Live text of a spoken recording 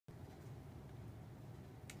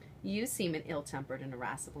You seem an ill-tempered and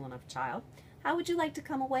irascible enough child. How would you like to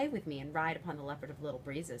come away with me and ride upon the leopard of little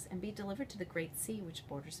breezes and be delivered to the great sea which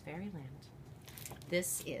borders fairyland?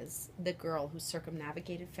 This is The Girl Who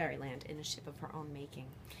Circumnavigated Fairyland in a Ship of Her Own Making.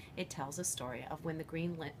 It tells a story of when the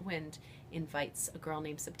green wind invites a girl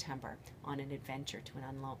named September on an adventure to an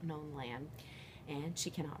unknown land, and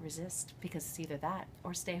she cannot resist because it's either that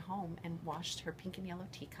or stay home and wash her pink and yellow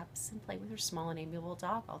teacups and play with her small and amiable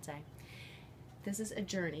dog all day. This is a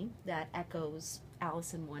journey that echoes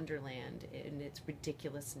Alice in Wonderland in its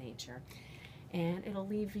ridiculous nature. And it'll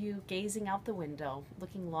leave you gazing out the window,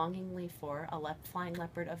 looking longingly for a flying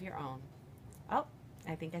leopard of your own. Oh,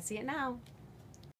 I think I see it now.